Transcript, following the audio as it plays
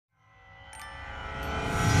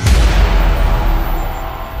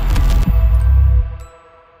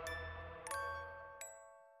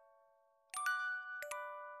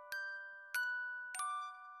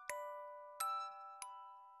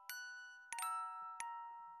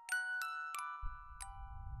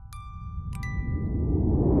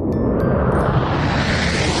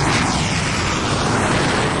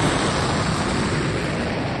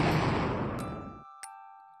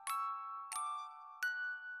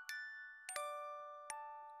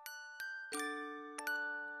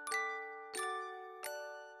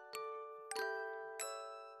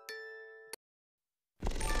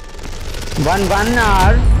1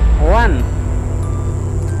 hours 1,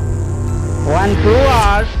 1 2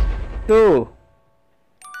 hours 2,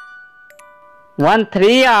 1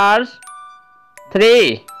 3 hours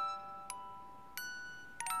 3,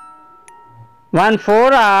 1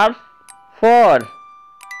 4 hours 4,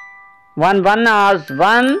 1 hours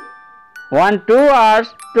 1, 1 2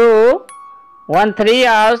 hours 2, 1 3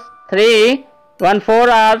 hours 3, 1 4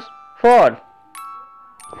 hours 4,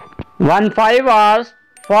 1 5 hours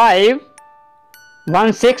 5,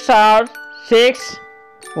 1 6 hours 6,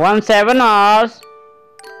 1 7 hours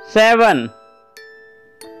 7,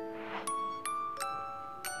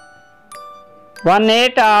 1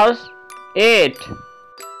 8 hours 8,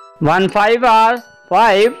 1 5 hours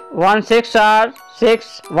 5, 1 6 hours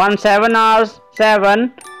 6, 1 7 hours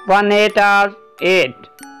 7, 1 8 hours 8,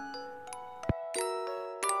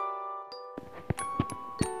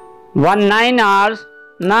 1 9 hours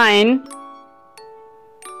 9,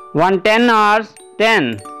 1 10 hours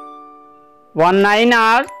 10, 1 9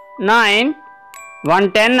 hours 9,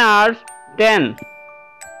 1 10 hours 10.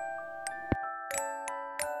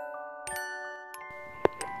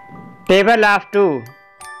 Table of 2.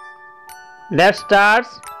 Let's start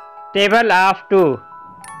table of 2.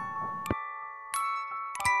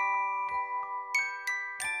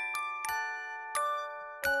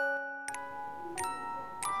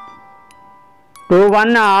 2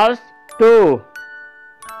 1 hours 2,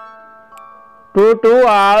 2 2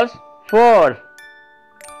 hours 4,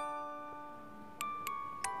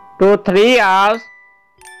 2 3 hours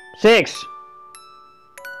 6,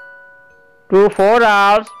 2 4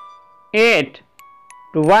 hours 8,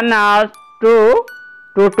 2 1 hours 2,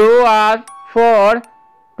 2 2 hours 4,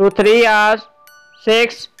 2 3 hours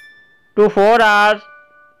 6, 2 4 hours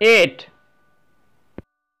 8,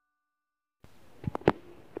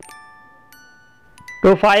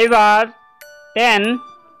 2 5 hours 10,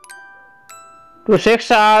 2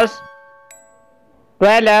 6 hours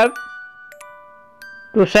 12,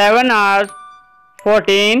 2 7 hours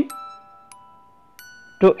 14,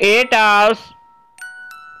 2 8 hours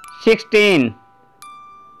 16,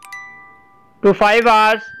 2 5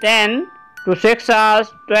 hours 10, 2 6 hours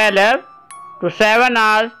 12, 2 7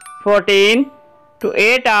 hours 14, 2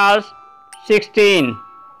 8 hours 16,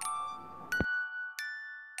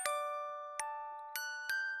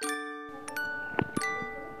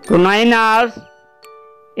 2 9 hours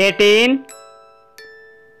 18,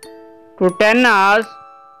 2 10 hours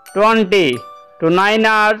 20, 2 9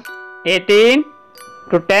 hours 18,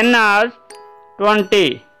 2 10 hours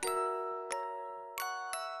 20.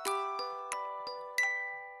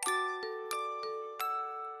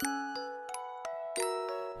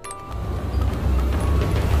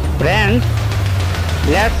 Friends,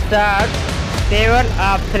 let's start table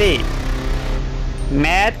of 3.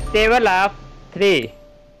 Math table of 3.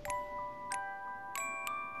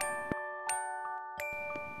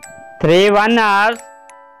 3 1 hours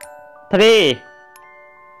 3,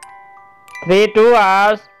 3 2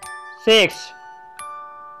 hours 6,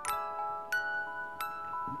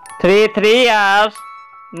 3 3 hours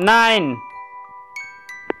 9,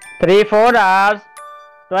 3 4 hours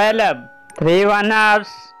 12, 3 1 hours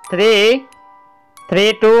 3,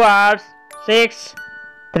 3 2 hours 6,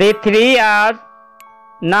 3 3 hours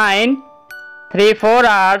 9, 3 4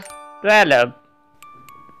 hours 12,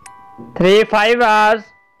 3 5 hours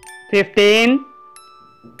 15,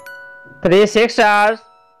 3 6 hours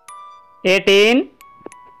 18,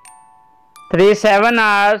 3 7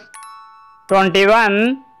 hours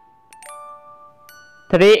 21,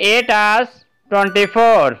 3 8 hours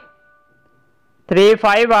 24, 3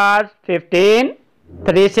 5 hours 15,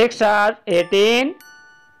 3 6 hours 18,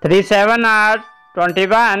 3 7 hours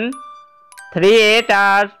 21, 3 8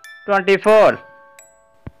 hours 24,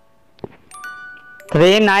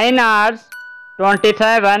 3 9 hours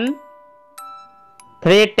 27,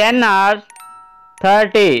 3 10 hours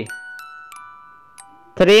 30,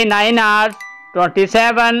 3 9 hours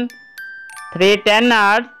 27, 3 10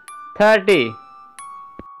 hours 30.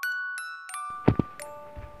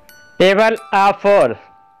 Table of 4.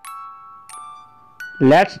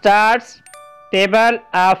 Let's start table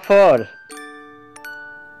of 4.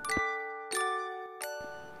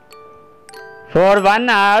 4 1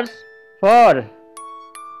 hours 4,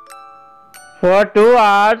 4 2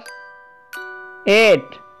 hours 8,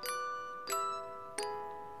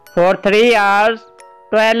 4 3 hours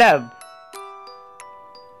 12,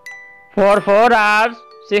 4 4 hours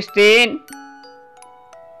 16,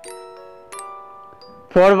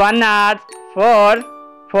 4 1 hours 4,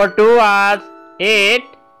 4 2 hours 8,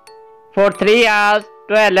 4 3 hours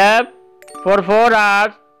 12, 4 4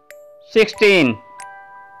 hours 16.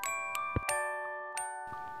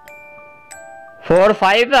 4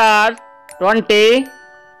 5 hours 20,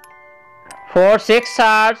 4 6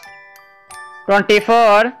 hours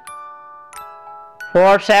 24,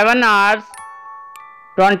 4 7 hours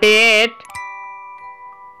 28,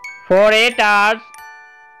 4 8 hours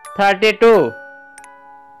 32,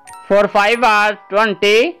 4 5 hours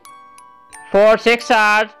 20, 4 6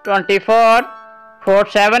 hours 24, 4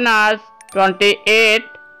 7 hours 28,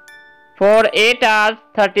 4 8 hours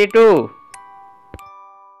 32,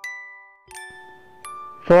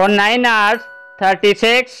 4 9 hours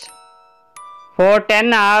 36, 4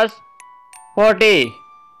 10 hours 40,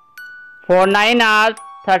 4 9 hours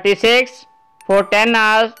 36, 4 10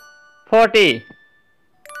 hours 40.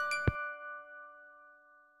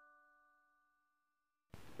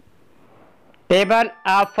 Table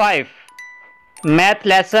of 5. Math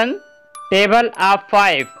lesson. Table of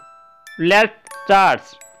 5. Let's start.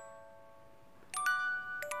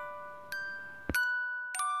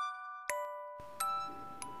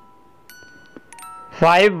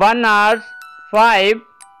 5 1 hours 5,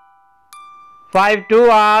 5 2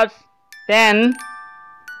 hours 10,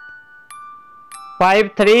 5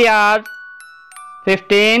 3 hours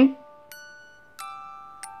 15,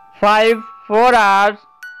 5 4 hours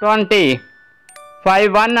 20,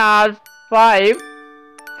 5 1 hours 5,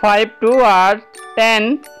 5 2 hours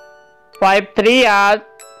 10, 5 3 hours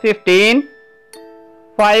 15,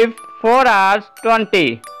 5 4 hours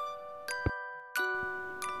 20,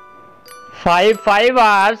 5 5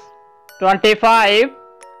 hours 25,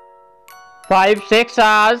 5 6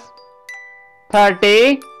 hours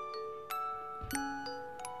 30,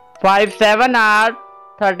 5 7 hours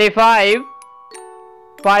 35,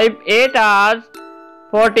 5 8 hours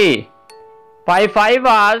 40, 5 5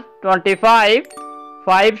 hours 25,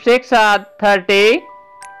 5 6 hours 30,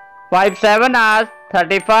 5 7 hours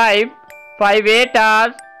 35, 5 8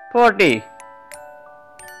 hours 40,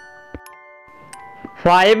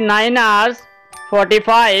 5 9 hours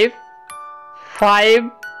 45, 5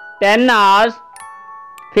 10 hours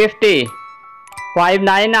 50, 5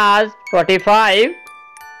 9 hours 45,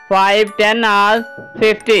 5 10 hours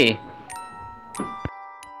 50.